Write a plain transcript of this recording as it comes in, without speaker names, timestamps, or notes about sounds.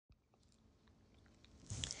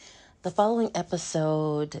The following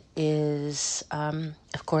episode is,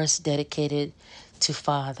 of course, dedicated to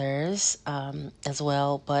fathers as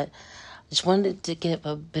well, but I just wanted to give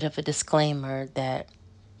a bit of a disclaimer that,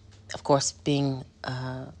 of course, being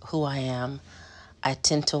who I am, I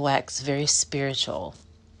tend to wax very spiritual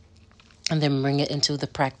and then bring it into the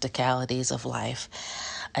practicalities of life.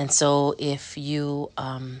 And so if you're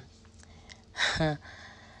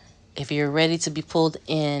ready to be pulled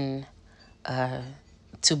in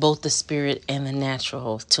to both the spirit and the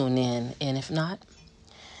natural, tune in. And if not,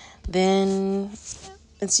 then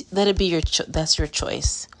let it be that's your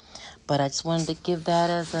choice. But I just wanted to give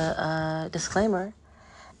that as a disclaimer,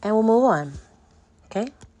 and we'll move on. Okay?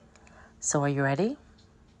 So are you ready?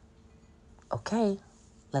 Okay,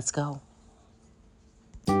 let's go.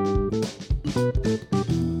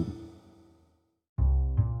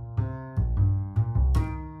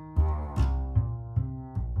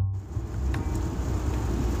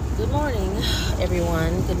 Good morning,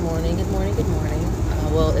 everyone. Good morning, good morning, good morning.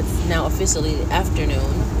 Well, it's now officially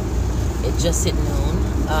afternoon. It just hit noon.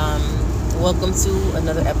 Welcome to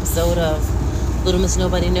another episode of Little Miss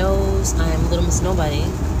Nobody Knows. I'm Little Miss Nobody.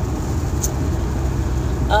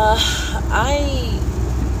 I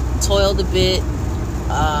toiled a bit,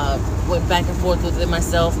 went back and forth with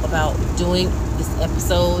myself about doing this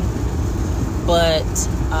episode, but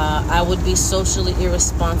I would be socially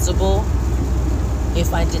irresponsible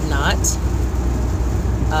if I did not.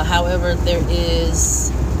 However, there is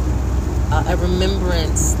a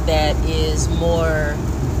remembrance that is more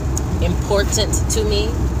important to me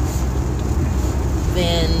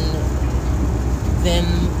than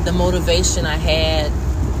the motivation I had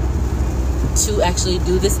to actually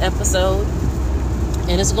do this episode.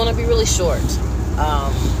 And it's going to be really short.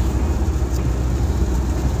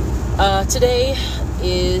 Today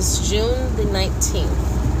is June the 19th.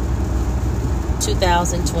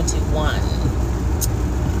 2021.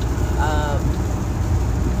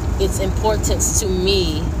 Its importance to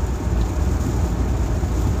me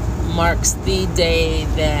marks the day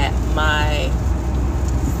that my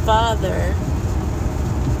father,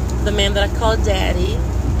 the man that I call Daddy,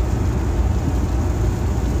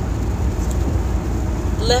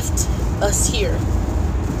 left us here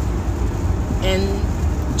and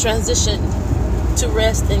transitioned to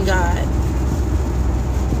rest in God.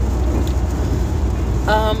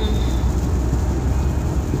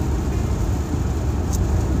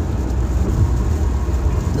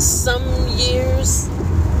 Some years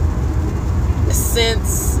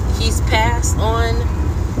since he's passed on,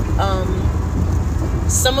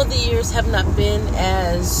 some of the years have not been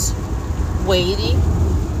as weighty.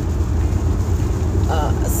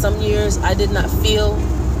 Some years I did not feel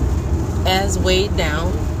as weighed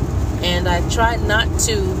down, and I tried not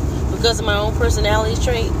to, because of my own personality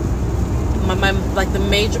trait. My like the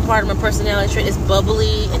major part of my personality trait is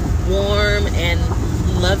bubbly and warm and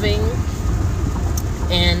loving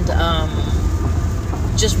and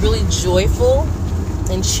just really joyful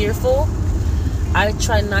and cheerful. I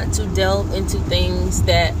try not to delve into things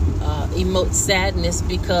that emote sadness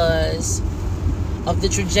because of the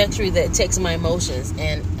trajectory that it takes my emotions.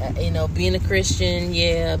 And being a Christian,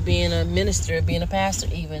 being a minister, being a pastor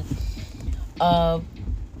even,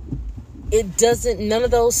 it doesn't, none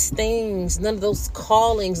of those things, none of those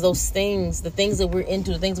callings, those things, the things that we're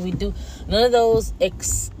into, the things we do, none of those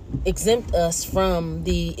exempt us from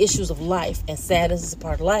the issues of life, and sadness is a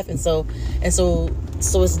part of life. And so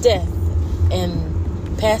it's death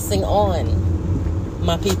and passing on.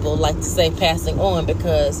 My people like to say passing on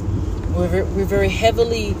because we're very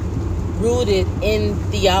heavily rooted in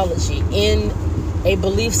theology, in a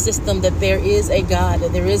belief system that there is a God,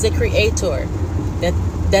 that there is a creator, that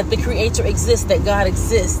the creator exists, that God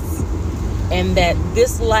exists, and that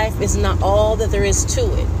this life is not all that there is to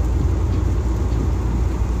it.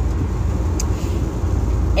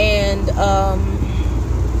 And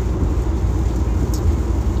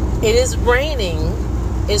it is raining.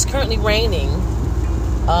 It's currently raining.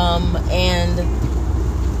 And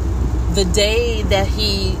the day that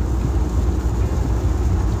he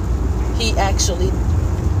actually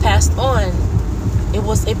passed on, it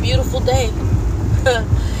was a beautiful day.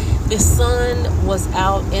 The sun was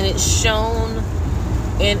out and it shone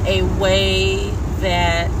in a way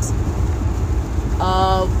that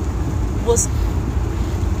was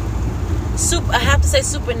I have to say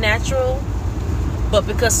supernatural, but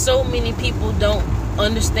because so many people don't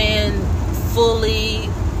understand fully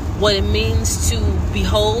what it means to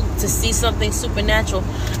behold, to see something supernatural,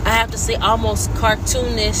 I have to say almost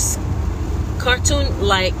cartoonish,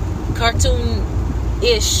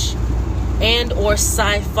 cartoon-ish and or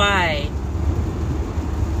sci-fi-ish.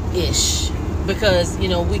 because, you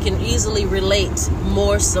know, we can easily relate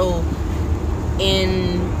more so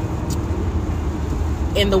in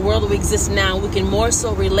the world that we exist now. We can more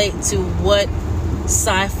so relate to what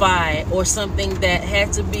sci-fi or something that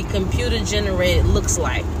had to be computer generated looks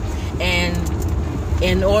like. And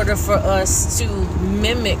in order for us to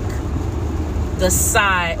mimic the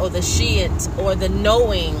psi or the shiit or the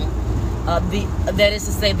knowing, that is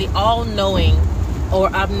to say, the all-knowing or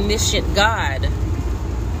omniscient God.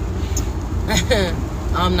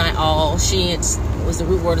 Not all. Shiit was the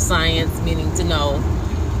root word of science, meaning to know.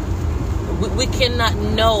 We cannot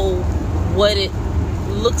know what it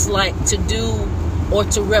looks like to do or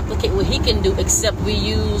to replicate what he can do, except we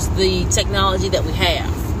use the technology that we have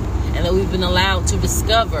and that we've been allowed to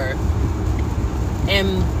discover.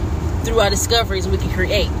 And through our discoveries, we can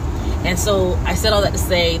create. And so I said all that to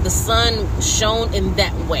say the sun shone in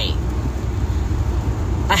that way.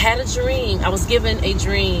 I had a dream. I was given a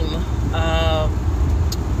dream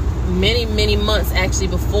many months actually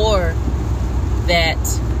before that.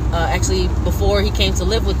 Before he came to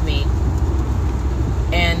live with me.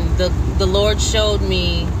 And the Lord showed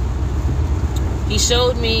me, he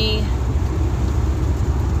showed me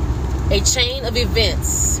a chain of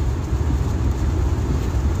events,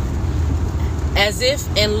 as if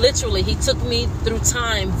and literally he took me through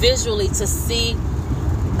time visually to see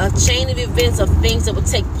a chain of events of things that would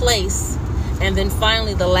take place. And then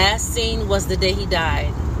finally the last scene was the day he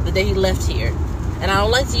died, the day he left here. And I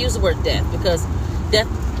don't like to use the word death, because death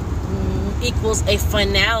equals a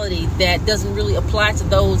finality that doesn't really apply to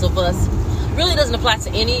those of us, really doesn't apply to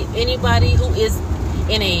anybody who is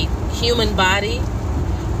in a human body,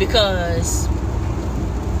 because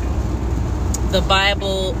the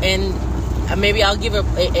Bible, and maybe I'll give a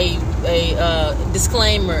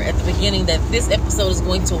disclaimer at the beginning that this episode is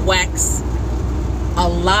going to wax a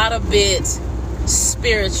lot of bit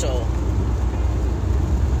spiritual.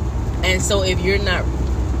 And so if you're not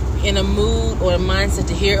in a mood or a mindset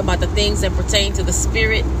to hear about the things that pertain to the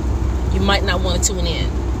spirit, you might not want to tune in.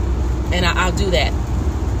 And I'll do that.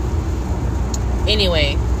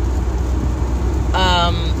 Anyway,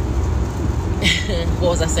 what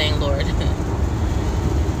was I saying, Lord?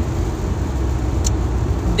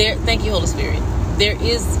 Thank you, Holy Spirit. There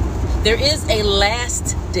is a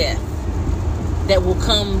last death that will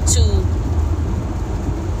come to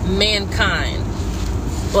mankind,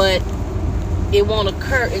 but it won't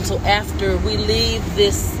occur until after we leave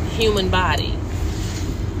this human body.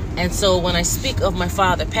 And so when I speak of my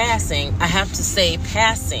father passing, I have to say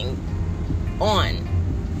passing on,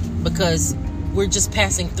 because we're just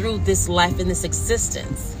passing through this life and this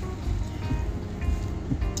existence.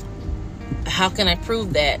 How can I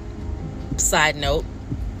prove that? Side note.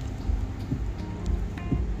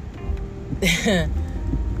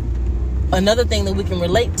 Another thing that we can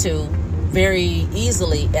relate to very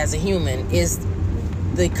easily as a human is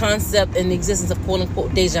the concept and the existence of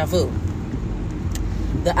quote-unquote deja vu.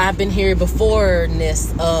 The I've been here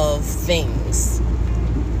before-ness of things,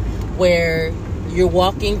 where you're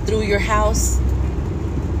walking through your house,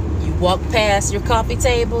 you walk past your coffee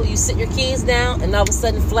table, you sit your keys down, and all of a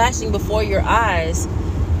sudden flashing before your eyes,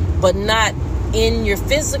 but not in your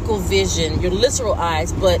physical vision, your literal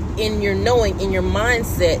eyes, but in your knowing, in your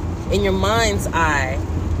mindset, in your mind's eye,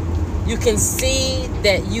 you can see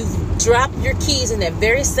that you've dropped your keys in that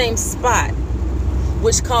very same spot,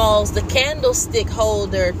 which caused the candlestick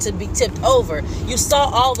holder to be tipped over. You saw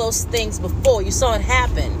all those things before. You saw it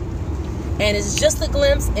happen. And it's just a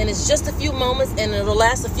glimpse, and it's just a few moments, and it'll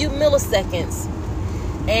last a few milliseconds.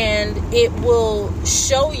 And it will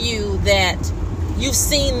show you that you've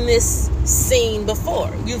seen this scene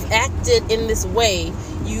before. You've acted in this way.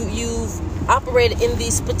 You've operated in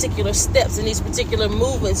these particular steps, in these particular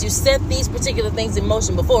movements. You set these particular things in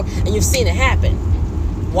motion before, and you've seen it happen.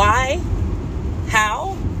 Why?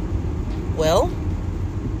 How? Well,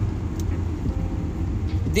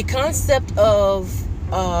 the concept of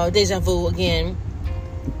deja vu, again,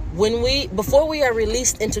 before we are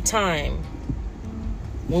released into time,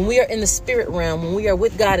 when we are in the spirit realm, when we are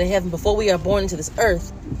with God in heaven, before we are born into this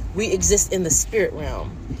earth, we exist in the spirit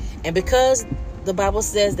realm. And because the Bible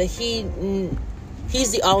says that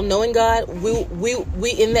He's the all-knowing God,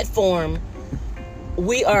 we in that form,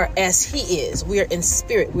 we are as He is. We are in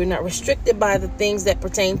spirit. We're not restricted by the things that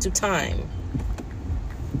pertain to time.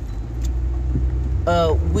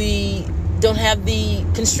 We don't have the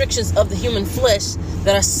constrictions of the human flesh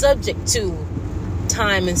that are subject to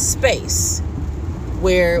time and space,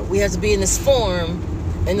 where we have to be in this form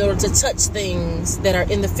in order to touch things that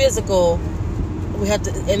are in the physical. We have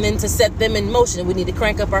to, and then to set them in motion, we need to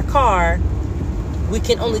crank up our car. We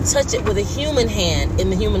can only touch it with a human hand in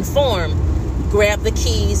the human form. grab the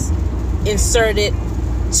keys, insert it,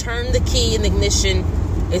 turn the key in the ignition,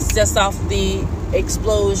 it sets off the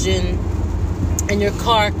explosion, and your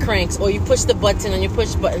car cranks, or you push the button on your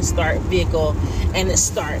push button start vehicle and it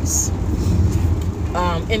starts.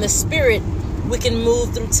 In the spirit, we can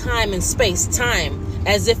move through time and space, time,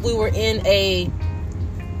 as if we were in a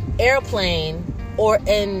airplane or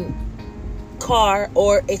in car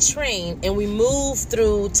or a train, and we move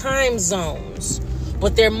through time zones.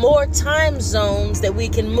 But there are more time zones that we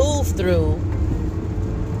can move through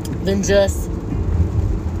than just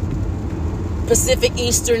Pacific,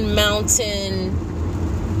 Eastern, Mountain,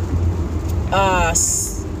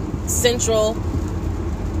 Central.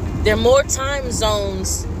 There are more time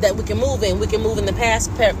zones that we can move in. We can move in the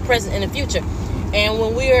past, present, and the future. And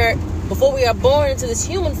before we are born into this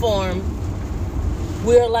human form,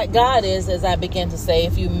 we are like God is, as I began to say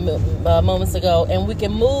a few moments ago. And we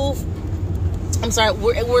can move.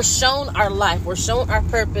 We're shown our life. We're shown our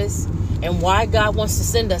purpose and why God wants to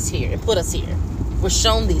send us here and put us here. We're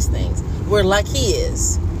shown these things. We're like He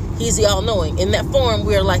is. He's the all-knowing. In that form,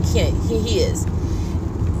 we're like He is.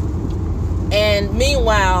 And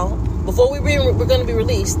meanwhile, before we're going to be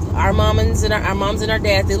released, our moms and our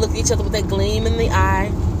dads, they look at each other with that gleam in the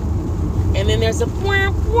eye. And then there's a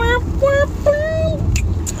wham, wham, wham, wham.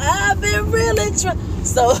 I've been really trying.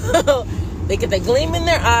 So they get that gleam in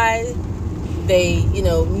their eye. They,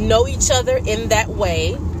 know each other in that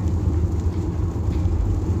way.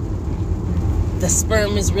 The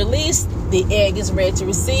sperm is released. The egg is ready to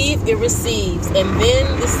receive. It receives. And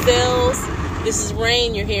then the cells, this is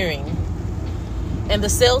rain you're hearing. And the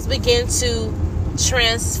cells begin to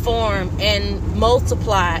transform and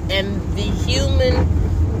multiply. And the human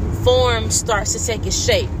form starts to take its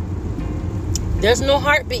shape. There's no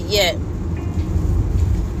heartbeat yet.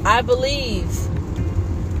 I believe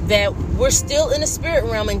that we're still in the spirit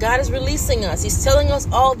realm and God is releasing us. He's telling us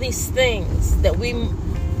all these things that we know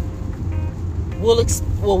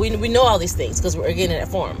all these things because we're getting in that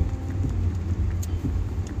form.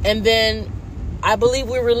 And then I believe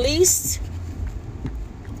we're released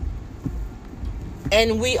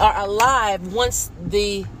and we are alive once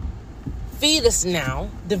the fetus now,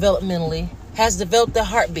 developmentally, has developed a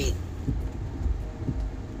heartbeat.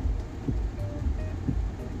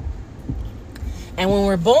 And when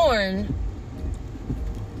we're born,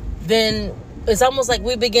 then it's almost like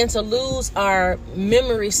we begin to lose our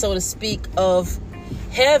memory, so to speak, of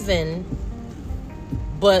heaven.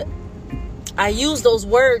 But I use those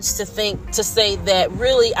words to say that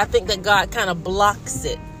really, I think that God kind of blocks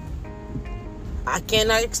it. I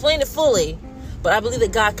cannot explain it fully, but I believe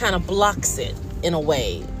that God kind of blocks it in a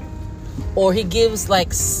way. Or He gives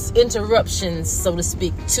like interruptions, so to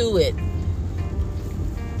speak, to it.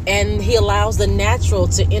 And He allows the natural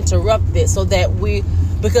to interrupt it so that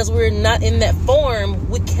because we're not in that form,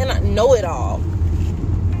 we cannot know it all.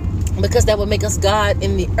 Because that would make us God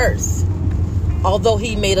in the earth. Although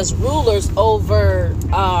He made us rulers over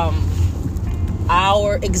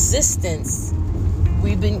our existence.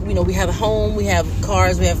 We have a home, we have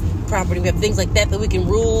cars, we have property, we have things like that we can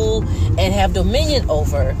rule and have dominion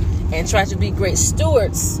over and try to be great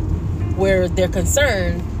stewards where they're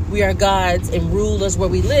concerned. We are gods and rulers where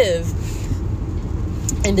we live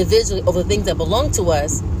individually over the things that belong to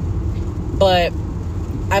us. But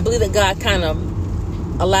I believe that God kind of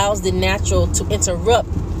allows the natural to interrupt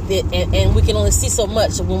it, and we can only see so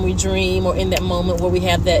much when we dream or in that moment where we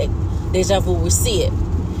have that deja vu, we see it.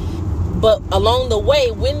 But along the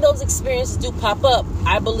way, when those experiences do pop up,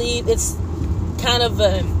 I believe it's kind of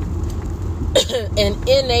an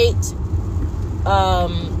innate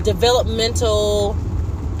developmental.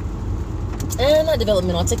 Not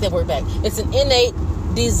developmental, I'll take that word back. It's an innate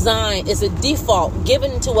design. It's a default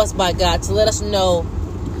given to us by God to let us know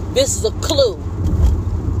this is a clue.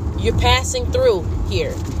 You're passing through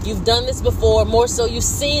here. You've done this before, more so you've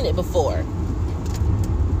seen it before.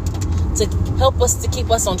 To help us, to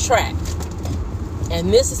keep us on track.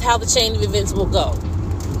 And this is how the chain of events will go.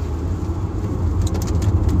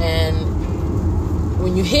 And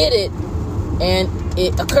when you hit it and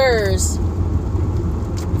it occurs,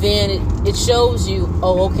 then it shows you,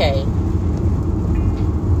 oh, okay,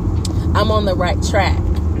 I'm on the right track.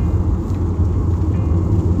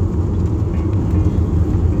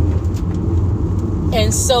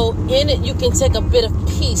 And so in it, you can take a bit of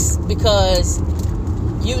peace because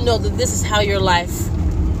you know that this is how your life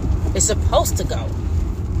is supposed to go.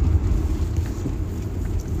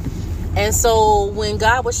 And so when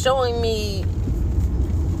God was showing me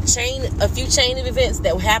a few chain of events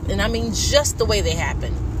that happened, and I mean just the way they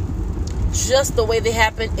happened. Just the way they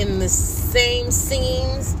happen in the same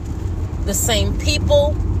scenes, the same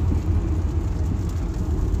people,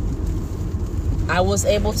 I was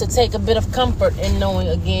able to take a bit of comfort in knowing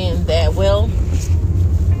again that, well,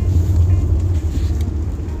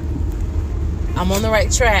 I'm on the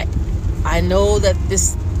right track. I know that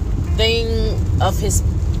this thing of his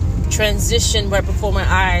transition right before my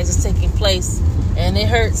eyes is taking place, and it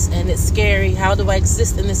hurts and it's scary. How do I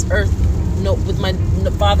exist in this earth, with my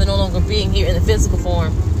father no longer being here in the physical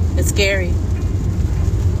form? It's scary.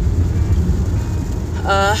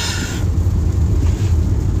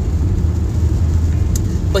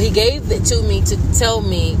 But he gave it to me to tell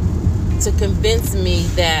me, to convince me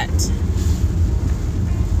that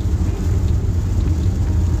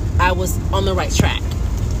I was on the right track.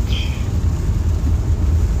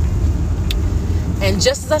 And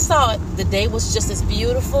just as I saw it, the day was just as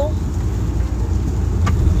beautiful.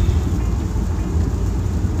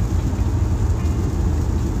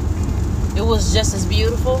 It was just as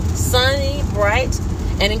beautiful, sunny, bright.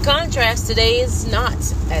 And in contrast, today is not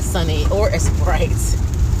as sunny or as bright.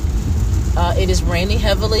 It is raining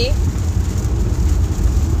heavily.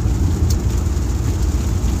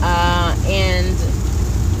 And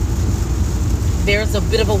there's a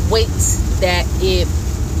bit of a weight that it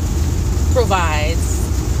provides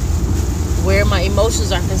where my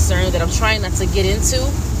emotions are concerned that I'm trying not to get into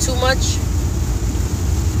too much.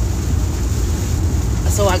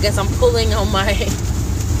 So I guess I'm pulling on my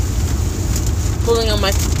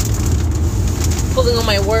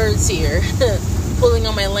words here, pulling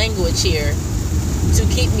on my language here to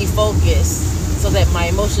keep me focused so that my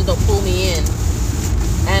emotions don't pull me in.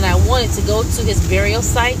 And I wanted to go to his burial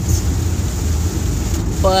site,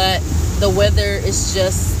 but the weather is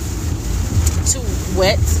just too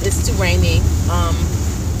wet. It's too rainy.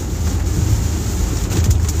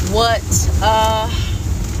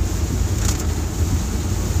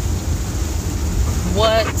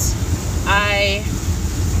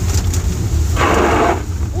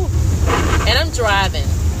 And I'm driving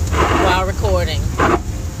while recording.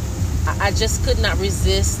 I just could not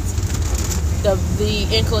resist the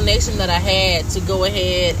inclination that I had to go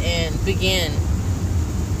ahead and begin.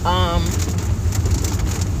 I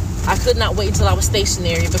could not wait until I was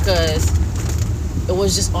stationary because it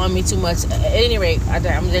was just on me too much. At any rate,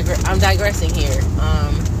 I'm digressing here.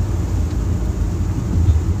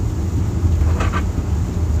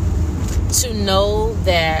 To know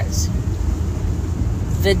that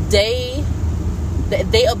the day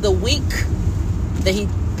of the week that he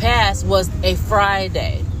passed was a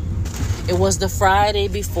Friday. It was the Friday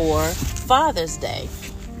before Father's Day.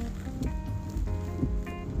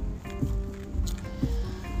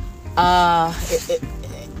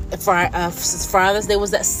 Father's Day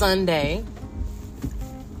was that Sunday,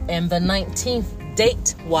 and the 19th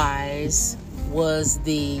date-wise was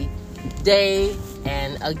the day,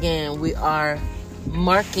 and again, we are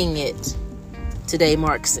marking it. Today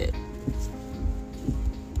marks it.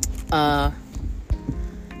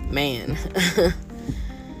 Man.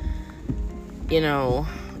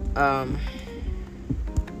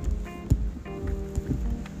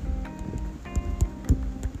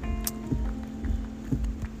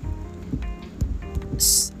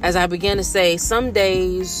 As I began to say, some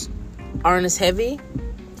days aren't as heavy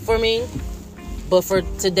for me, but for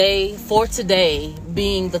today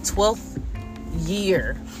being the 12th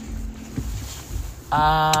year,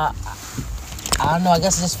 I don't know, I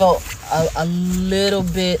guess it just felt a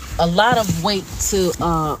lot of weight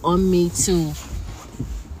on me to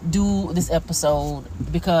do this episode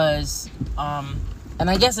because, and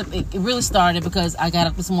I guess it really started because I got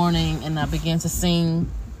up this morning and I began to sing.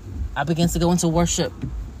 I began to go into worship,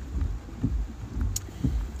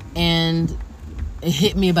 and it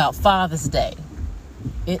hit me about Father's Day.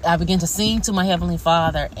 I began to sing to my Heavenly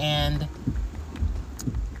Father, and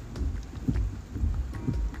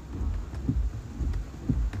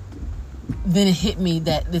then it hit me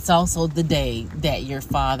that it's also the day that your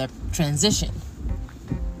father transitioned.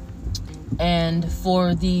 And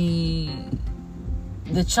for the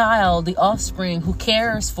child, the offspring who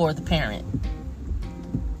cares for the parent,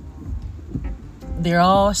 there are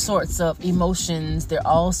all sorts of emotions. There are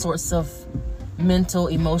all sorts of mental,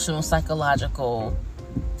 emotional, psychological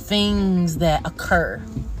things that occur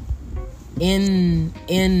in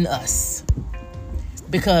us.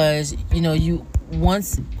 Because,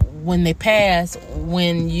 when they pass,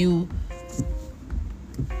 when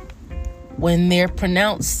they're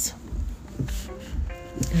pronounced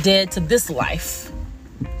dead to this life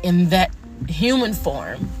in that human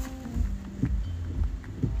form,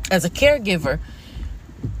 as a caregiver,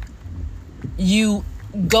 you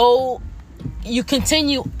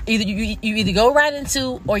continue, you either go right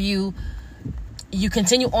into, or you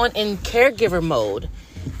continue on in caregiver mode,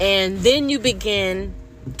 and then you begin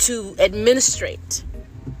to administrate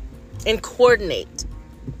and coordinate.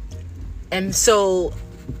 And so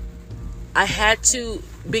I had to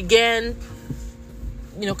begin,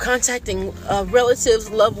 contacting relatives,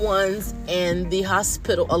 loved ones, and the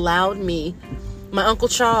hospital allowed me. My Uncle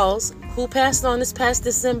Charles, who passed on this past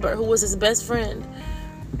December, who was his best friend,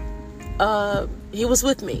 he was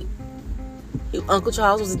with me. Uncle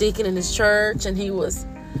Charles was a deacon in his church, and he loved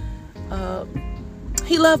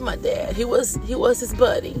my dad. He was his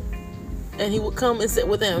buddy, and he would come and sit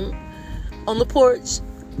with him on the porch.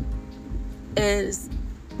 And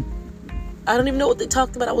I don't even know what they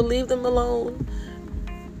talked about. I would leave them alone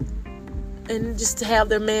and just to have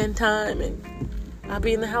their man time, and I'd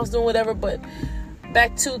be in the house doing whatever. But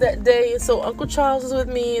back to that day, and so Uncle Charles was with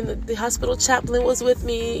me, and the hospital chaplain was with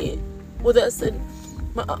us, and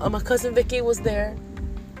my cousin Vicky was there,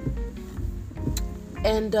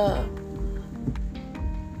 and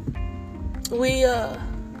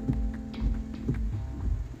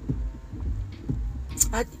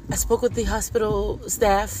I spoke with the hospital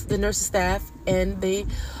staff, the nurses staff, and they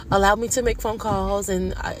allowed me to make phone calls,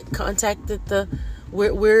 and I contacted we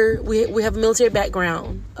have a military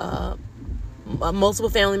background. Multiple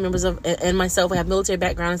family members and myself, I have military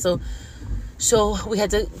background, and so we had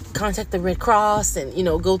to contact the Red Cross and,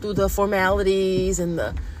 go through the formalities and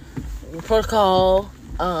the protocol,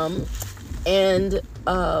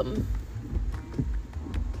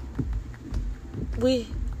 we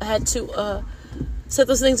had to set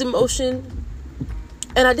those things in motion.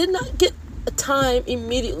 And I did not get a time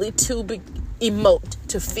immediately to emote,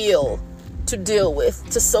 to feel, to deal with,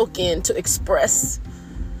 to soak in, to express,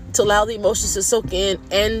 to allow the emotions to soak in,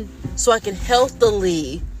 and so I can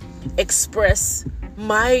healthily express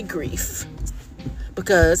my grief.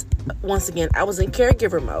 Because, once again, I was in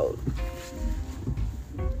caregiver mode.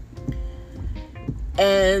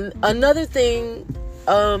 And another thing,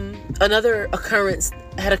 another occurrence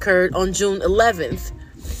had occurred on June 11th,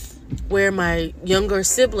 where my younger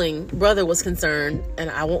sibling brother was concerned,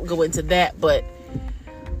 and I won't go into that, but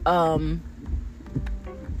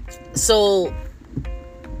so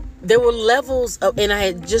there were levels of, and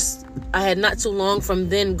I had not too long from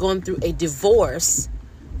then gone through a divorce,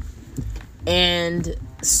 and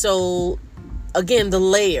so again, the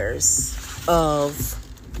layers of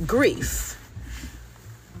grief.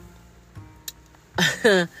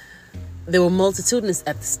 There were multitudinous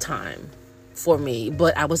at this time for me,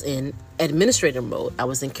 but I was in administrator mode. I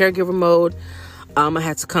was in caregiver mode. I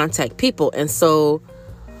had to contact people, and so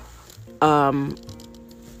I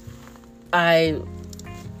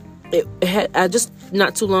just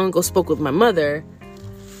not too long ago spoke with my mother,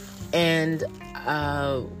 and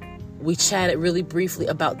we chatted really briefly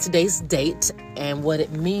about today's date and what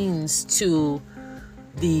it means to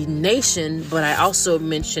the nation. But I also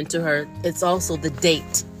mentioned to her it's also the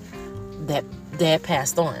date that Dad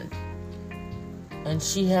passed on, and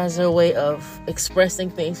she has her way of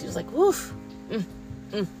expressing things. She was like, "Woof."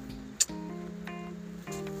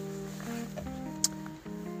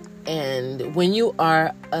 And when you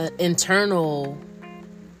are an internal,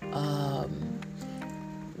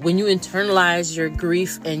 when you internalize your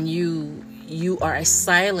grief, and you are a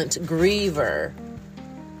silent griever,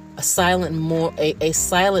 a silent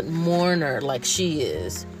mourner, like she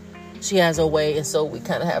is. She has her way, and so we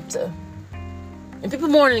kind of have to. And people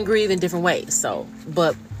mourn and grieve in different ways. So,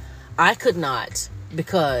 but I could not,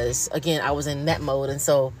 because again, I was in that mode, and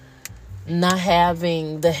so not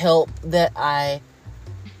having the help that I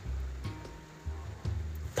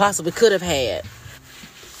possibly could have had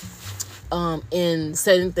in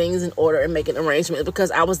setting things in order and making arrangements,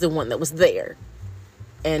 because I was the one that was there,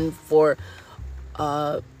 and for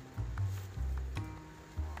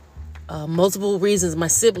multiple reasons, my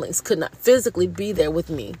siblings could not physically be there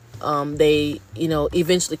with me. They,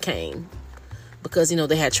 eventually came because,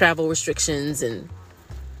 they had travel restrictions and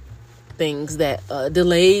things that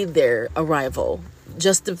delayed their arrival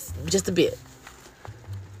just a bit.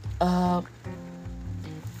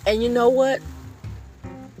 And you know what?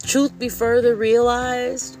 Truth be further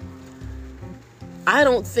realized, I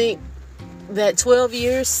don't think that 12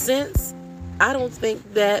 years since, I don't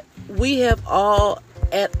think that we have all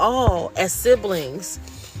as siblings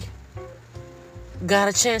got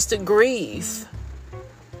a chance to grieve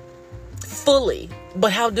fully.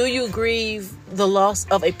 But how do you grieve the loss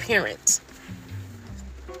of a parent?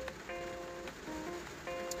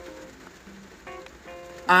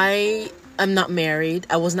 I am not married.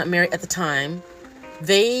 I was not married at the time.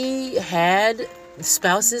 They had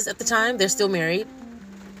spouses at the time. They're still married.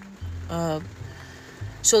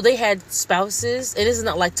 So they had spouses. It is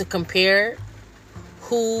not like to compare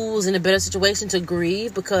who was in a better situation to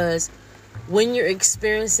grieve, because when you're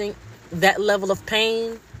experiencing that level of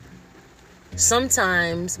pain,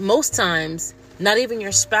 sometimes, most times, not even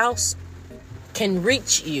your spouse can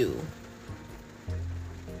reach you.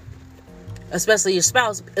 Especially your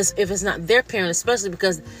spouse, if it's not their parent, especially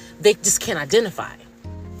because they just can't identify.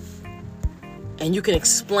 And you can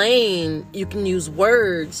explain, you can use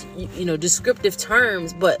words, descriptive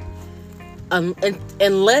terms, but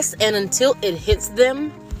unless and until it hits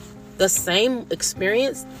them, the same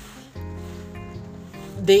experience,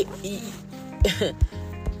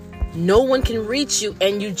 no one can reach you,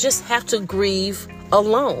 and you just have to grieve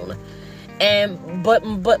alone. But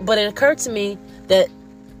it occurred to me that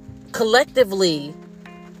collectively,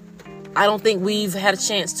 I don't think we've had a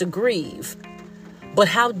chance to grieve. But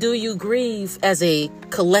how do you grieve as a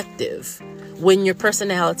collective when your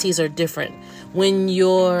personalities are different? When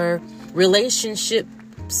your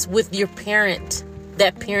relationships with your parent,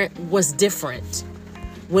 that parent was different?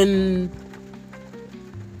 When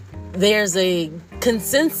there's a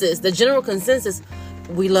consensus, the general consensus,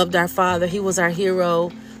 we loved our father. He was our hero.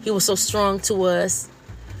 He was so strong to us.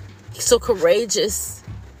 He's so courageous.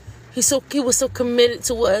 He was so committed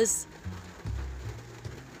to us.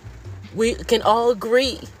 We can all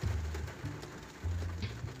agree.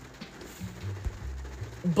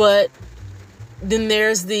 But then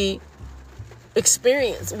there's the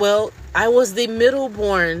experience. Well, I was the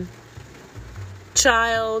middle-born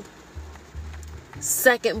child,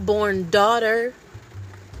 second-born daughter.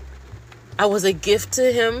 I was a gift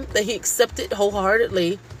to him that he accepted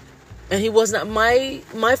wholeheartedly. And he was not my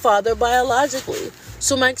father biologically.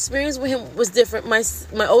 So my experience with him was different.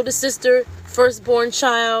 My older sister, firstborn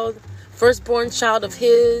child of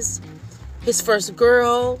his first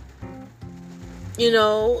girl,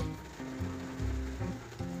 the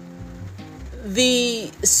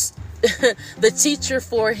teacher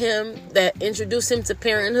for him that introduced him to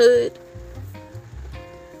parenthood,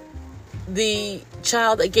 the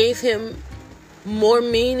child that gave him more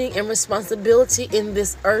meaning and responsibility in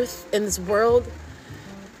this earth, in this world.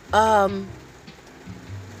 And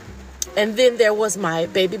then there was my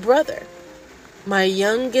baby brother, my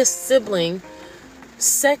youngest sibling,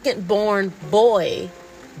 second born boy,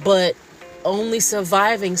 but only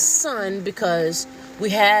surviving son because we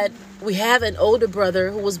have an older brother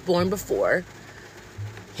who was born before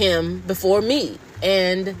me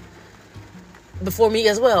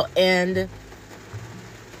as well. And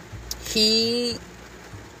he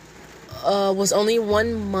was only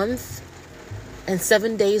 1 month and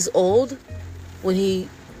 7 days old when he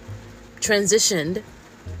transitioned.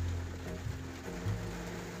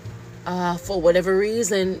 For whatever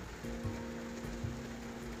reason,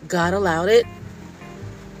 God allowed it.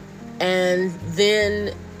 And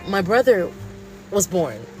then my brother was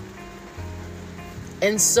born.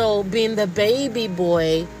 And so being the baby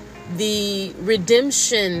boy, the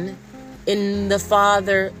redemption in the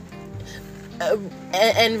father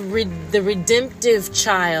the redemptive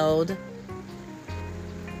child,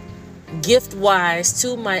 gift-wise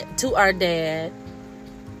to our dad,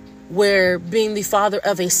 where being the father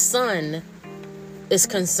of a son is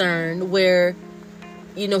concerned, where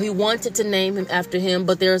he wanted to name him after him,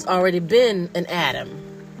 but there's already been an Adam.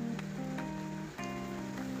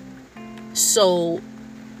 So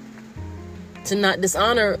to not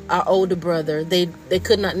dishonor our older brother, they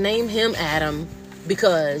could not name him Adam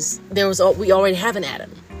because we already have an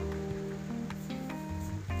Adam.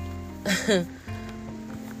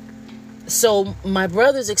 So my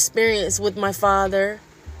brother's experience with my father,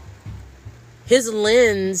 his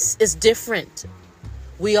lens is different.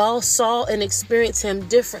 We all saw and experienced him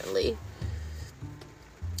differently.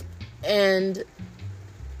 And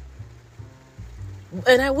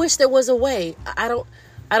I wish there was a way. I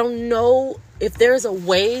don't know if there's a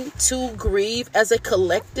way to grieve as a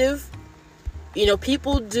collective.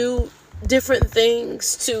 People do different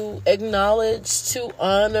things to acknowledge, to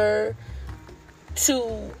honor,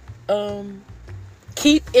 to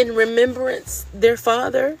keep in remembrance their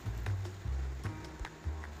father,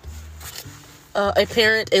 a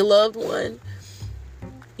parent, a loved one.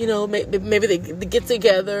 Maybe they get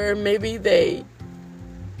together, maybe they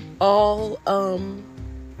all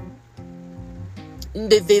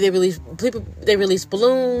they release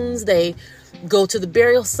balloons, they go to the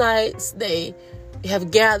burial sites, they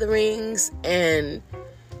have gatherings, and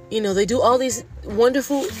they do all these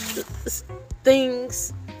wonderful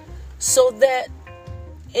things so that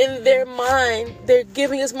in their mind they're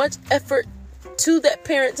giving as much effort to that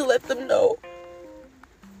parent to let them know,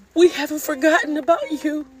 we haven't forgotten about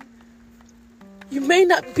you. You may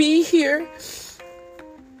not be here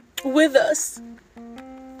with us,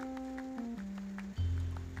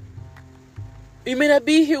 You may not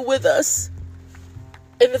be here with us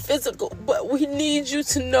in the physical, but we need you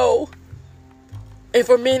to know. And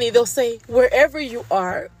for many, they'll say, wherever you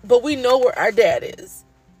are, but we know where our dad is.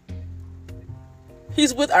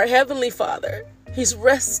 He's with our Heavenly Father. He's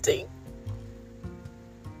resting.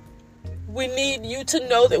 We need you to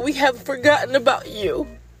know that we haven't forgotten about you.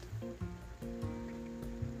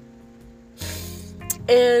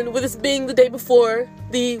 And with this being the day before,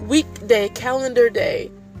 the weekday, calendar day,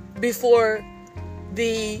 before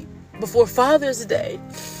Father's Day,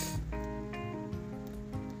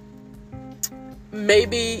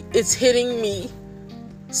 maybe it's hitting me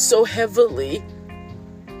so heavily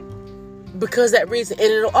because that reason.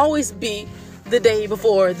 And it'll always be the day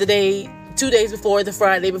before, 2 days before, the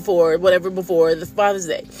Friday before, whatever before the Father's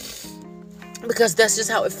Day. Because that's just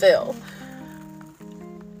how it fell.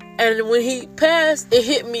 And when he passed, it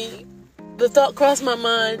hit me. The thought crossed my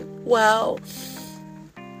mind, wow,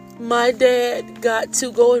 my dad got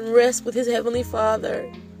to go and rest with his Heavenly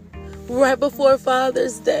Father right before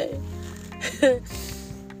Father's Day.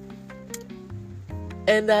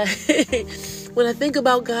 And when I think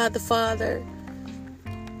about God the Father,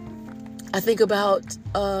 I think about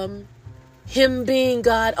him being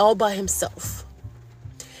God all by himself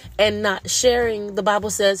and not sharing, the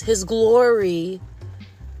Bible says, his glory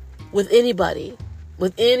with anybody,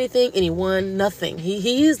 with anything, anyone, nothing.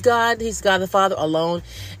 He is God. He's God the Father alone,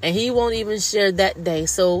 and he won't even share that day.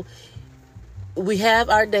 So we have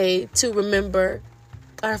our day to remember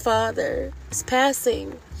our Father is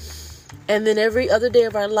passing, and then every other day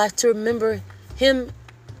of our life to remember him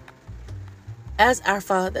as our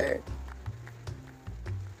Father.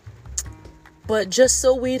 But just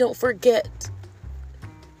so we don't forget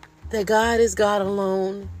that God is God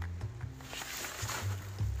alone,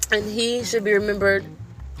 and he should be remembered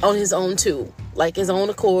on his own too, like his own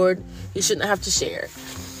accord. He shouldn't have to share.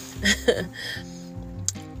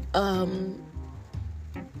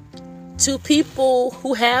 To people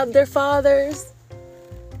who have their fathers,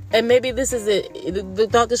 and maybe this is it. The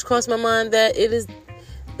thought just crossed my mind that it is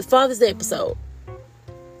the Father's Day episode.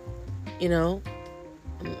 You know,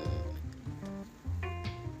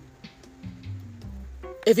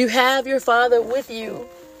 if you have your father with you,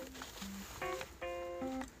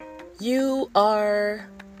 you are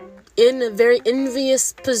in a very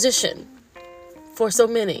envious position for so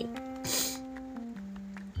many.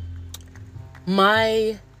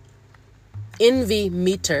 My envy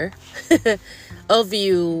meter of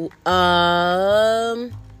you,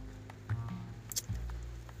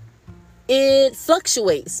 it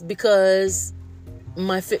fluctuates because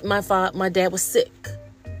my dad was sick.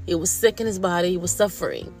 He was sick in his body. He was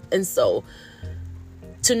suffering. And so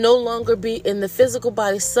to no longer be in the physical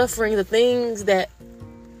body suffering the things that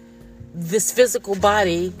this physical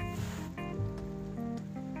body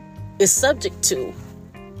is subject to,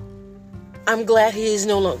 I'm glad he is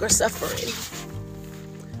no longer suffering.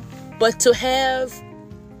 But to have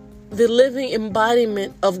the living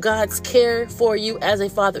embodiment of God's care for you as a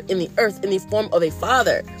father in the earth, in the form of a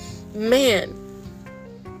father, man,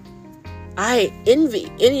 I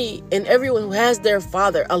envy any and everyone who has their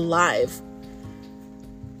father alive.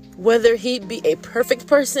 Whether he be a perfect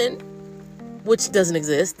person, which doesn't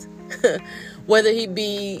exist, whether he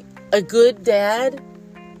be a good dad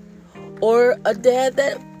or a dad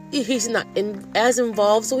that he's not as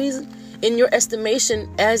involved, so he's in your estimation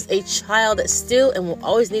as a child that still and will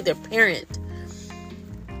always need their parent.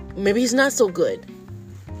 Maybe he's not so good.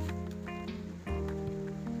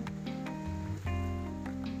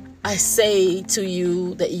 I say to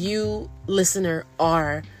you that you, listener,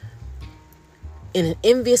 are in an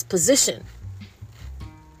envious position.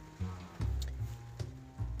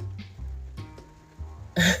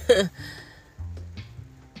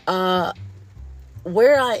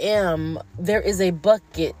 Where I am, there is a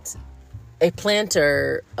bucket, a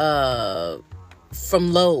planter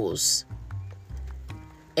from Lowe's.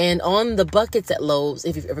 And on the buckets at Lowe's,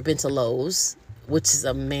 if you've ever been to Lowe's, which is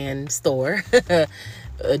a man store,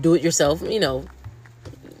 do it yourself,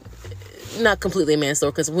 not completely a man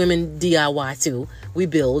store because women DIY too. We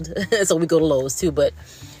build, so we go to Lowe's too. But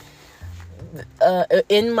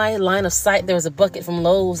in my line of sight, there's a bucket from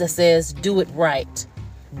Lowe's that says "Do it right,"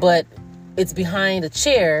 but it's behind a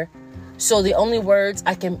chair, so the only words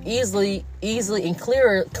I can easily and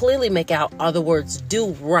clearly make out are the words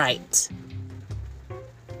 "do right."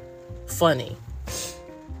 Funny,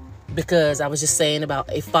 because I was just saying about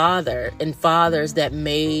a father and fathers that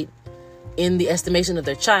made, in the estimation of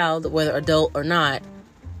their child, whether adult or not,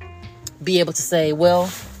 be able to say, well,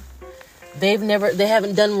 they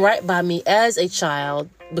haven't done right by me as a child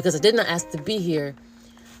because I did not ask to be here,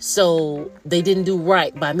 so they didn't do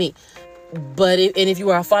right by me. if you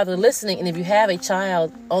are a father listening, and if you have a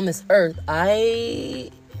child on this earth,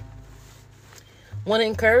 I want to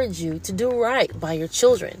encourage you to do right by your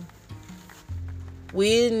children.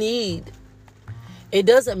 It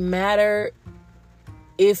doesn't matter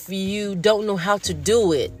if you don't know how to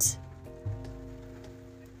do it,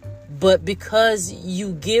 but because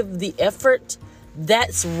you give the effort,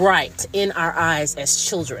 that's right in our eyes as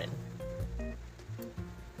children.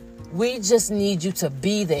 We just need you to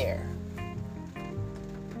be there.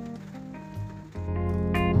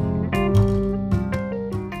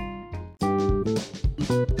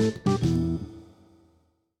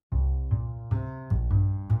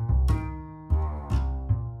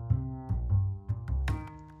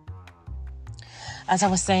 As I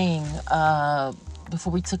was saying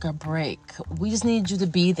before we took our break, we just need you to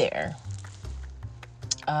be there.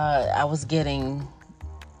 I was getting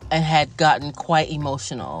and had gotten quite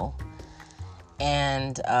emotional.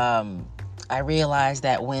 And I realized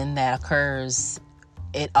that when that occurs,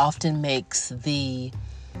 it often makes the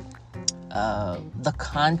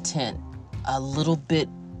content a little bit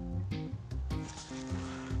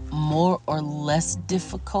more or less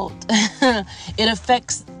difficult. It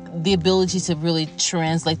affects the ability to really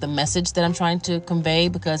translate the message that I'm trying to convey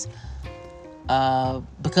because of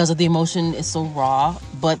the emotion is so raw.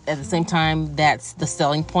 But at the same time, that's the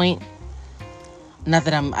selling point. Not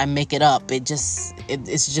that I make it up. It's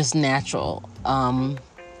just natural.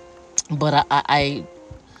 But I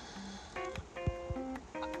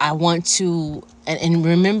want to, and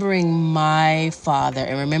remembering my father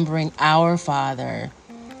and remembering our father,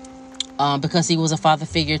 because he was a father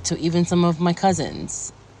figure to even some of my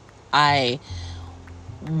cousins. I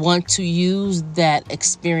want to use that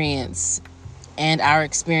experience and our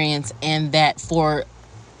experience and that for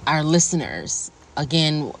our listeners.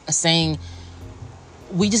 Again, saying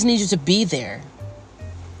we just need you to be there.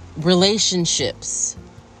 Relationships.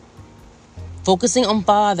 Focusing on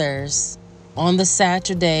fathers on the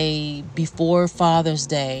Saturday before Father's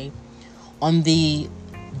Day, on the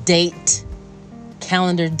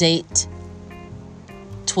calendar date,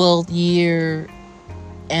 12-year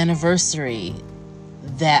anniversary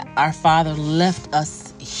that our father left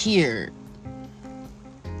us here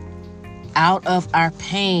out of our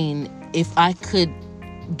pain. If I could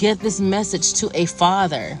get this message to a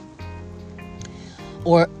father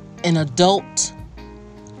or an adult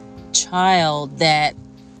child that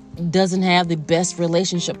doesn't have the best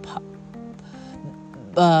relationship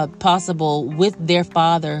possible with their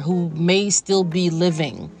father, who may still be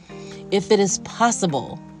living, if it is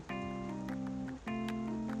possible,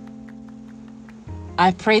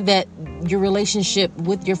 I pray that your relationship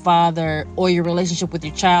with your father or your relationship with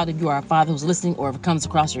your child, if you are a father who's listening or if it comes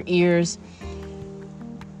across your ears,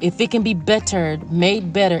 if it can be bettered,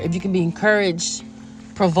 made better, if you can be encouraged,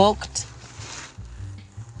 provoked,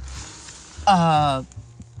 I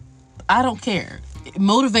don't care,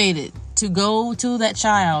 motivated to go to that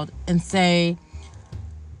child and say,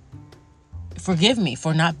 forgive me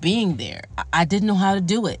for not being there. I didn't know how to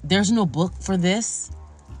do it. There's no book for this.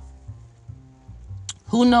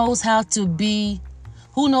 Who knows how to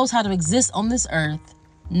exist on this earth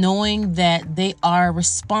knowing that they are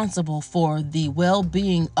responsible for the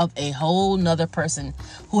well-being of a whole nother person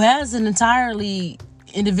who has an entirely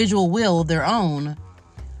individual will of their own.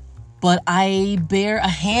 But I bear a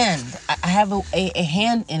hand. I have a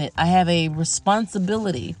hand in it. I have a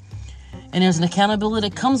responsibility. And there's an accountability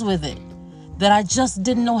that comes with it that I just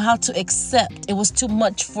didn't know how to accept. It was too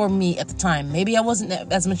much for me at the time. Maybe I wasn't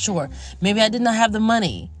as mature. Maybe I did not have the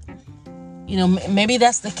money. Maybe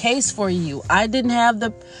that's the case for you. I didn't have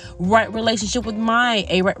the right relationship with my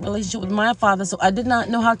father, so I did not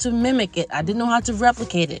know how to mimic it. I didn't know how to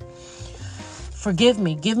replicate it. Forgive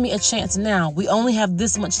me. Give me a chance now. We only have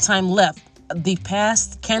this much time left. The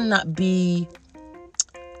past cannot be,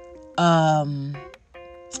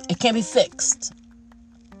 it can't be fixed.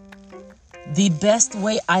 The best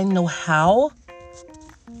way I know how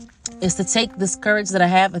is to take this courage that I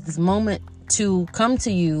have at this moment to come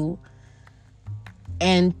to you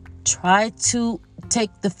and try to take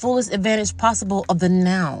the fullest advantage possible of the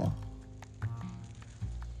now.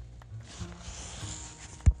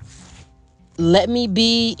 Let me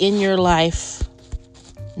be in your life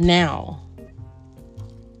now.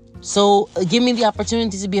 So give me the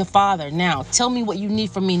opportunity to be a father now. Tell me what you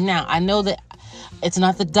need from me now. I know that it's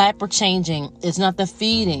not the diaper changing. It's not the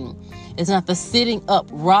feeding. It's not the sitting up,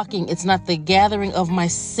 rocking. It's not the gathering of my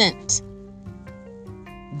scent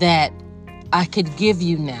that I could give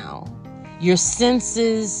you now. Your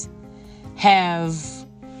senses have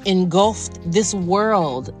engulfed this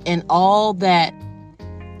world and all that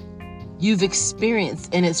you've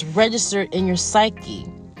experienced and it's registered in your psyche.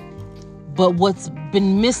 But what's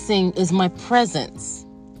been missing is my presence.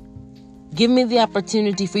 Give me the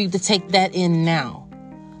opportunity for you to take that in now.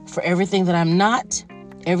 For everything that I'm not,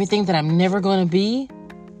 everything that I'm never going to be,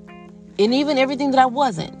 and even everything that I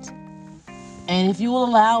wasn't. And if you will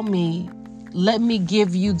allow me, let me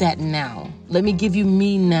give you that now. Let me give you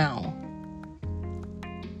me now.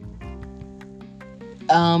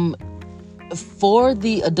 For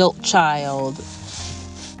the adult child,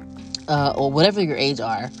 or whatever your age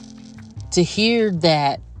are, to hear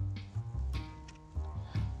that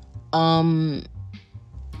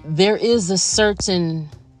there is a certain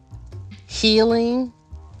healing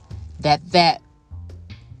that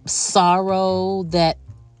sorrow, that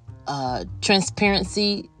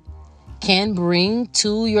transparency can bring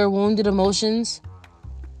to your wounded emotions,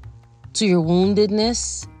 to your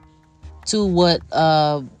woundedness, to what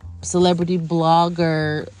celebrity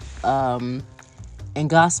blogger and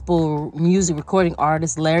gospel music recording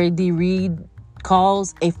artist Larry D. Reed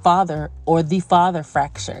calls a father or the father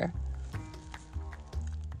fracture.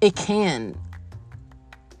 It can.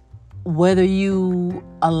 Whether you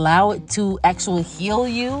allow it to actually heal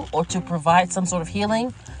you or to provide some sort of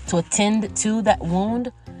healing to attend to that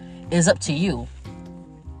wound is up to you.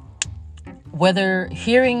 Whether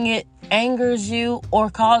hearing it angers you or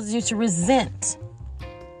causes you to resent.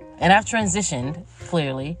 And I've transitioned,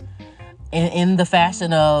 clearly, in the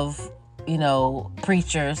fashion of,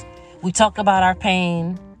 preachers. We talk about our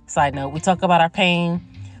pain. Side note, we talk about our pain.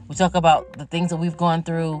 We talk about the things that we've gone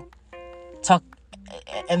through.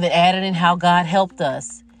 And then added in how God helped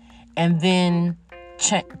us. And then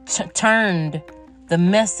turned the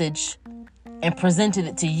message and presented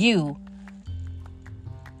it to you,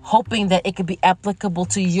 hoping that it could be applicable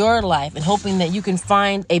to your life and hoping that you can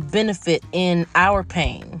find a benefit in our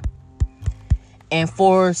pain. And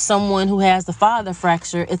for someone who has the father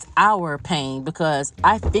fracture, it's our pain, because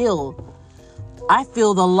I feel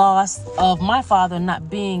the loss of my father not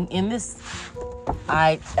being in this.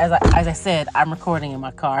 As I said, I'm recording in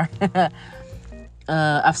my car.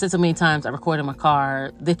 I've said so many times I record in my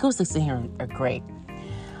car. The acoustics in here are great.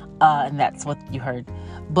 And that's what you heard.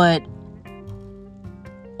 But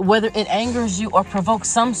whether it angers you or provokes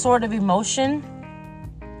some sort of emotion,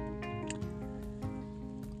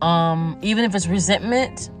 even if it's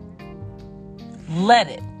resentment, let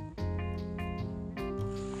it.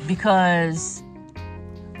 Because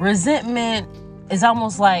resentment is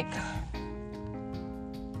almost like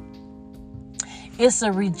it's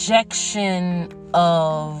a rejection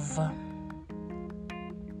of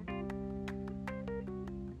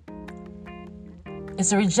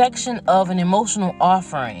an emotional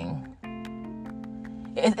offering.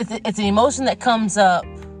 It's an emotion that comes up,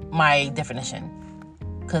 my definition,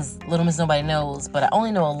 because Little Miss Nobody Knows, but I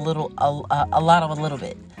only know a lot of a little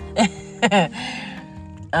bit.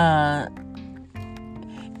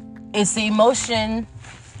 It's the emotion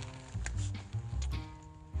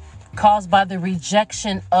caused by the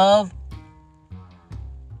rejection of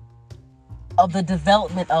the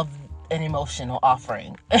development of an emotional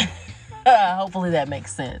offering. Hopefully that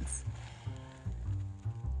makes sense.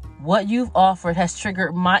 What you've offered has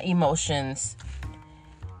triggered my emotions,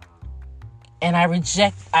 and I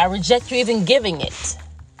reject you even giving it,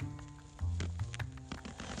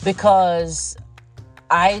 because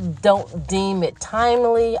I don't deem it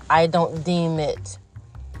timely. I don't deem it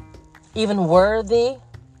even worthy.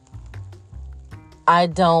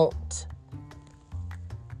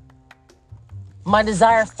 My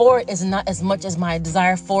desire for it is not as much as my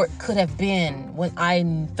desire for it could have been when I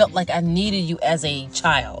felt like I needed you as a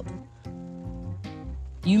child.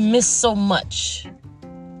 You miss so much.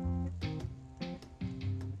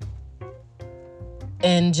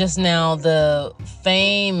 And just now, the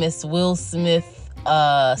famous Will Smith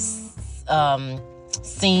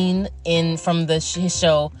scene from his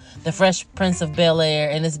show, The Fresh Prince of Bel-Air,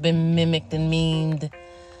 and it's been mimicked and memed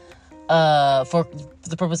for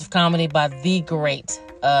the purpose of comedy by the great,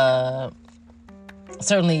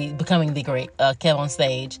 certainly becoming the great, Kev on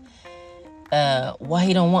Stage. Why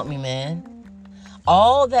he don't want me, man?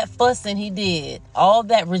 All that fussing he did, all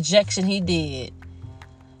that rejection he did.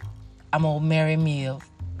 I'm gonna marry me a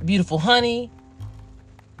beautiful honey.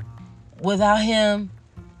 Without him,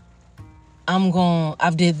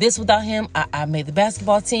 I've did this without him. I made the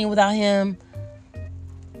basketball team without him.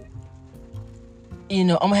 I'm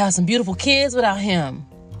gonna have some beautiful kids without him.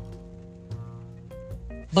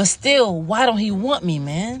 But still, why don't he want me,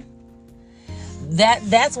 man?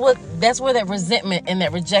 That's where that resentment and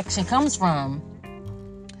that rejection comes from.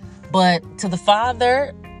 But to the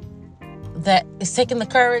father that is taking the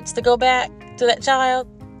courage to go back to that child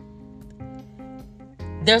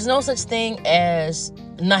There's no such thing as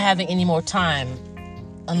not having any more time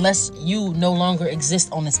unless you no longer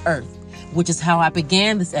exist on this earth, which is how I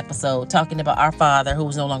began this episode, talking about our Father who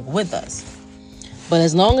is no longer with us. But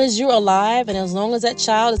as long as you're alive, and as long as that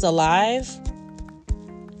child is alive,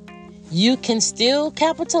 you can still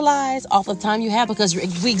capitalize off the time you have, because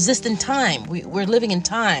we exist in time. We're living in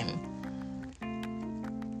time.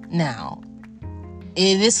 Now,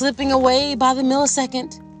 it is slipping away by the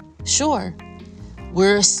millisecond. Sure.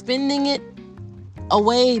 We're spending it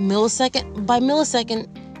away millisecond by millisecond.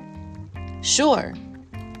 Sure.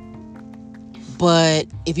 But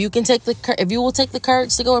if you will take the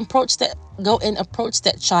courage to go and approach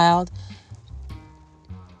that child,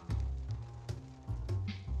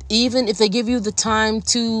 even if they give you the time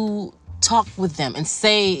to talk with them and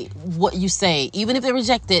say what you say, even if they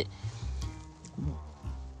reject it,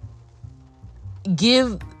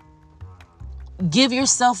 give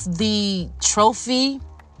yourself the trophy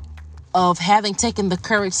of having taken the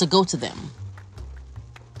courage to go to them,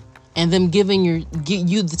 and them giving you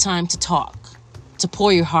the time to talk, to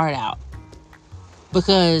pour your heart out,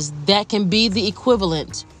 because that can be the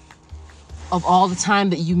equivalent of all the time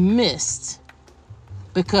that you missed.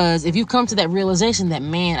 Because if you come to that realization that,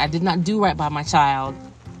 man, I did not do right by my child,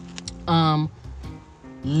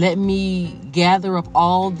 let me gather up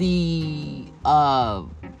all the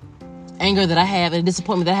anger that I have and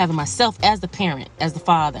disappointment that I have in myself as the parent, as the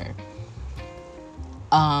father,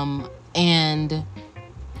 and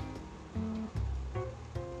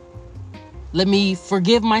let me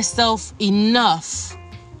forgive myself enough.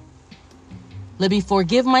 Let me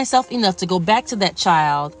forgive myself enough to go back to that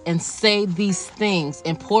child and say these things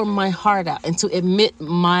and pour my heart out, and to admit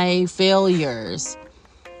my failures,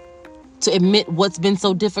 to admit what's been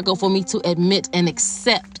so difficult for me to admit and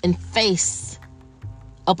accept and face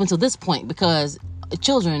up until this point. Because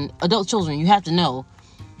adult children, you have to know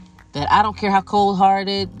that I don't care how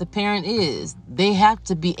cold-hearted the parent is, they have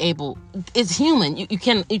to be able, it's human. You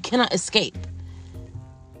cannot escape.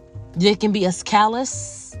 They can be as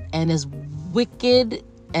callous and as wicked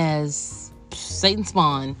as Satan's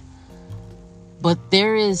spawn, but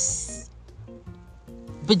you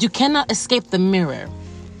cannot escape the mirror.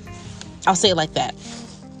 I'll say it like that.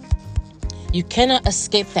 You cannot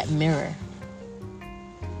escape that mirror.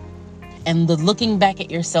 And the looking back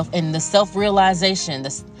at yourself and the self-realization,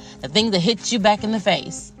 the thing that hits you back in the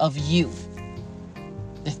face of you,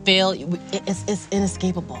 the failure, it's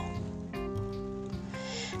inescapable.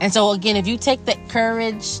 And so again, if you take that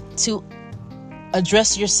courage to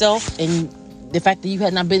address yourself and the fact that you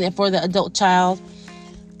had not been there for the adult child,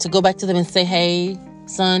 to go back to them and say, hey,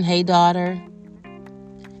 son, hey, daughter,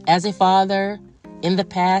 as a father, in the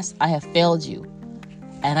past, I have failed you.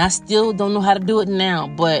 And I still don't know how to do it now.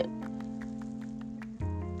 But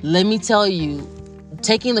let me tell you,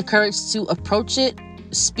 taking the courage to approach it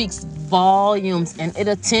speaks volumes, and it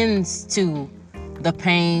attends to the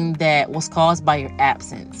pain that was caused by your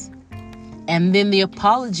absence. And then the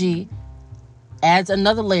apology adds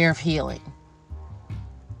another layer of healing.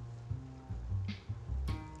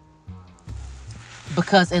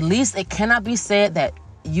 Because at least it cannot be said that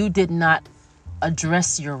you did not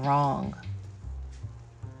address your wrong.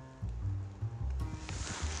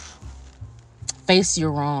 Face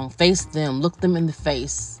your wrong. Face them. Look them in the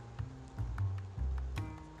face.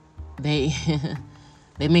 They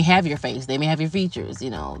may have your face. They may have your features. They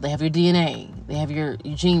have your DNA. They have your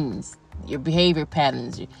genes, your behavior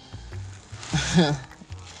patterns,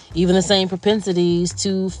 even the same propensities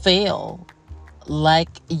to fail like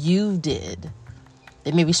you did.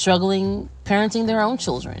 They may be struggling parenting their own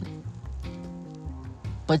children.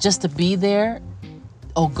 But just to be there,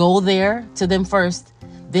 or go there to them first,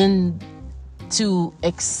 then to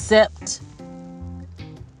accept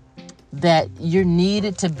that you're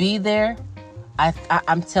needed to be there,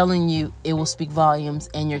 I'm telling you, it will speak volumes,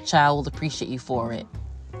 and your child will appreciate you for it.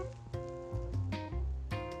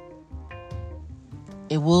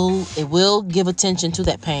 It will give attention to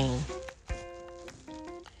that pain.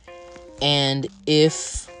 And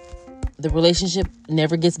if the relationship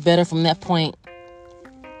never gets better from that point,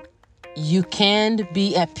 you can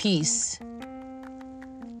be at peace.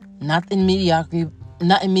 Not in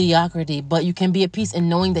mediocrity, but you can be at peace in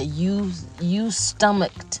knowing that you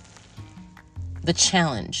stomached the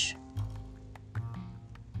challenge.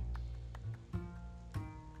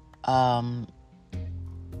 And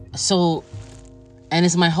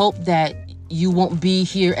it's my hope that you won't be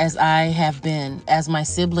here as I have been, as my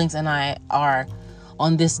siblings and I are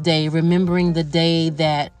on this day, remembering the day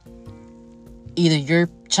that either your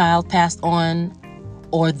child passed on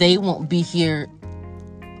or they won't be here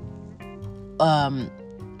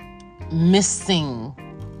missing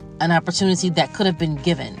an opportunity that could have been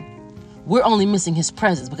given. We're only missing his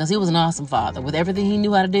presence because he was an awesome father with everything he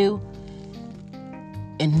knew how to do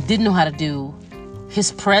and didn't know how to do.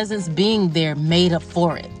 His presence being there made up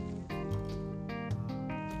for it.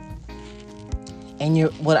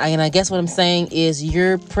 And I guess what I'm saying is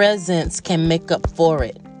your presence can make up for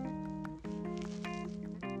it.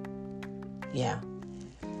 Yeah.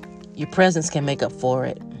 Your presence can make up for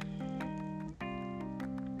it.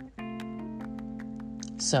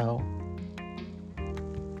 So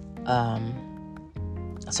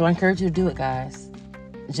I encourage you to do it, guys.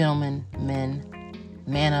 Gentlemen, men,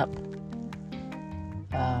 man up.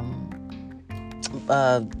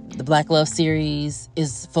 The Black Love series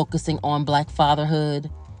is focusing on Black fatherhood.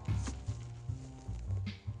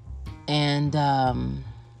 And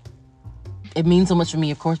it means so much for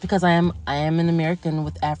me, of course, because I am an American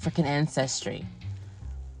with African ancestry.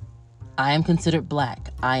 I am considered Black.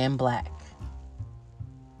 I am Black.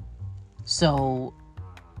 So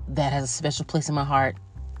that has a special place in my heart.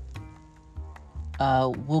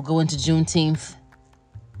 We'll go into Juneteenth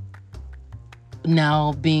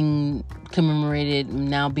now being commemorated,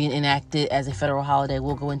 now being enacted as a federal holiday.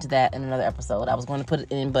 We'll go into that in another episode. I was going to put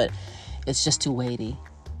it in, but it's just too weighty.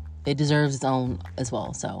 It deserves its own as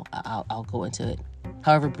well. So I'll go into it.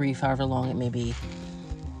 However brief, however long it may be.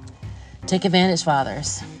 Take advantage,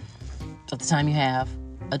 fathers, of the time you have.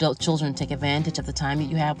 Adult children, take advantage of the time that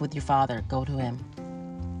you have with your father. Go to him.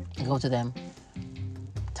 Go to them.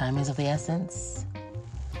 Time is of the essence.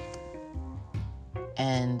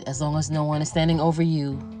 And as long as no one is standing over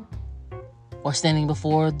you or standing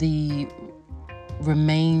before the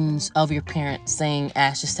remains of your parent saying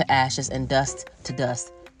ashes to ashes and dust to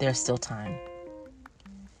dust, there's still time.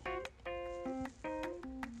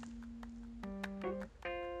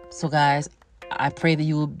 So guys, I pray that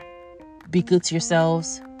you will be good to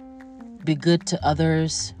yourselves, be good to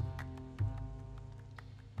others,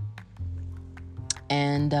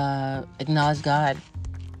 and acknowledge God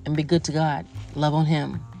and be good to God. Love on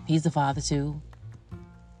him. He's the Father too.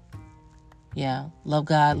 Yeah. Love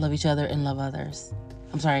God, love each other, and love others.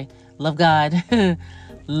 I'm sorry. Love God,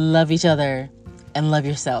 love each other, and love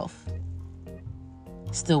yourself.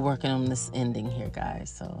 Still working on this ending here, guys.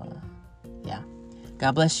 So, yeah.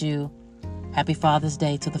 God bless you. Happy Father's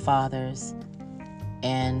Day to the fathers.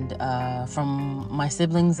 And from my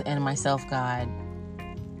siblings and myself, God.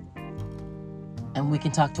 And we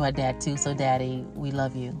can talk to our dad too. So, Daddy, we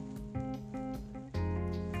love you.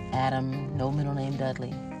 Adam, no middle name,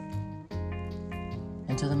 Dudley.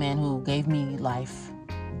 And to the man who gave me life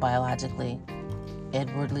biologically,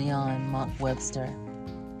 Edward Leon Monk Webster.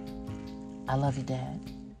 I love you, Dad.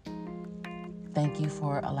 Thank you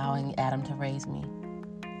for allowing Adam to raise me.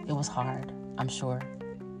 It was hard, I'm sure.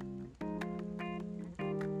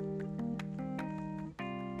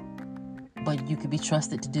 But you could be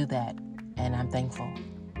trusted to do that, and I'm thankful.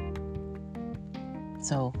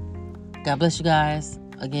 So, God bless you guys.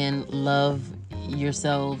 Again, love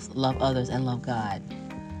yourselves, love others, and love God.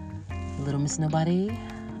 Little Miss Nobody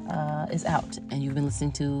is out, and you've been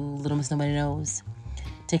listening to Little Miss Nobody Knows.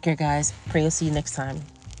 Take care, guys. Pray I'll see you next time.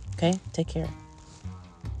 Okay? Take care.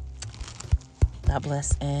 God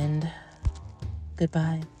bless, and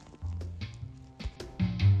goodbye.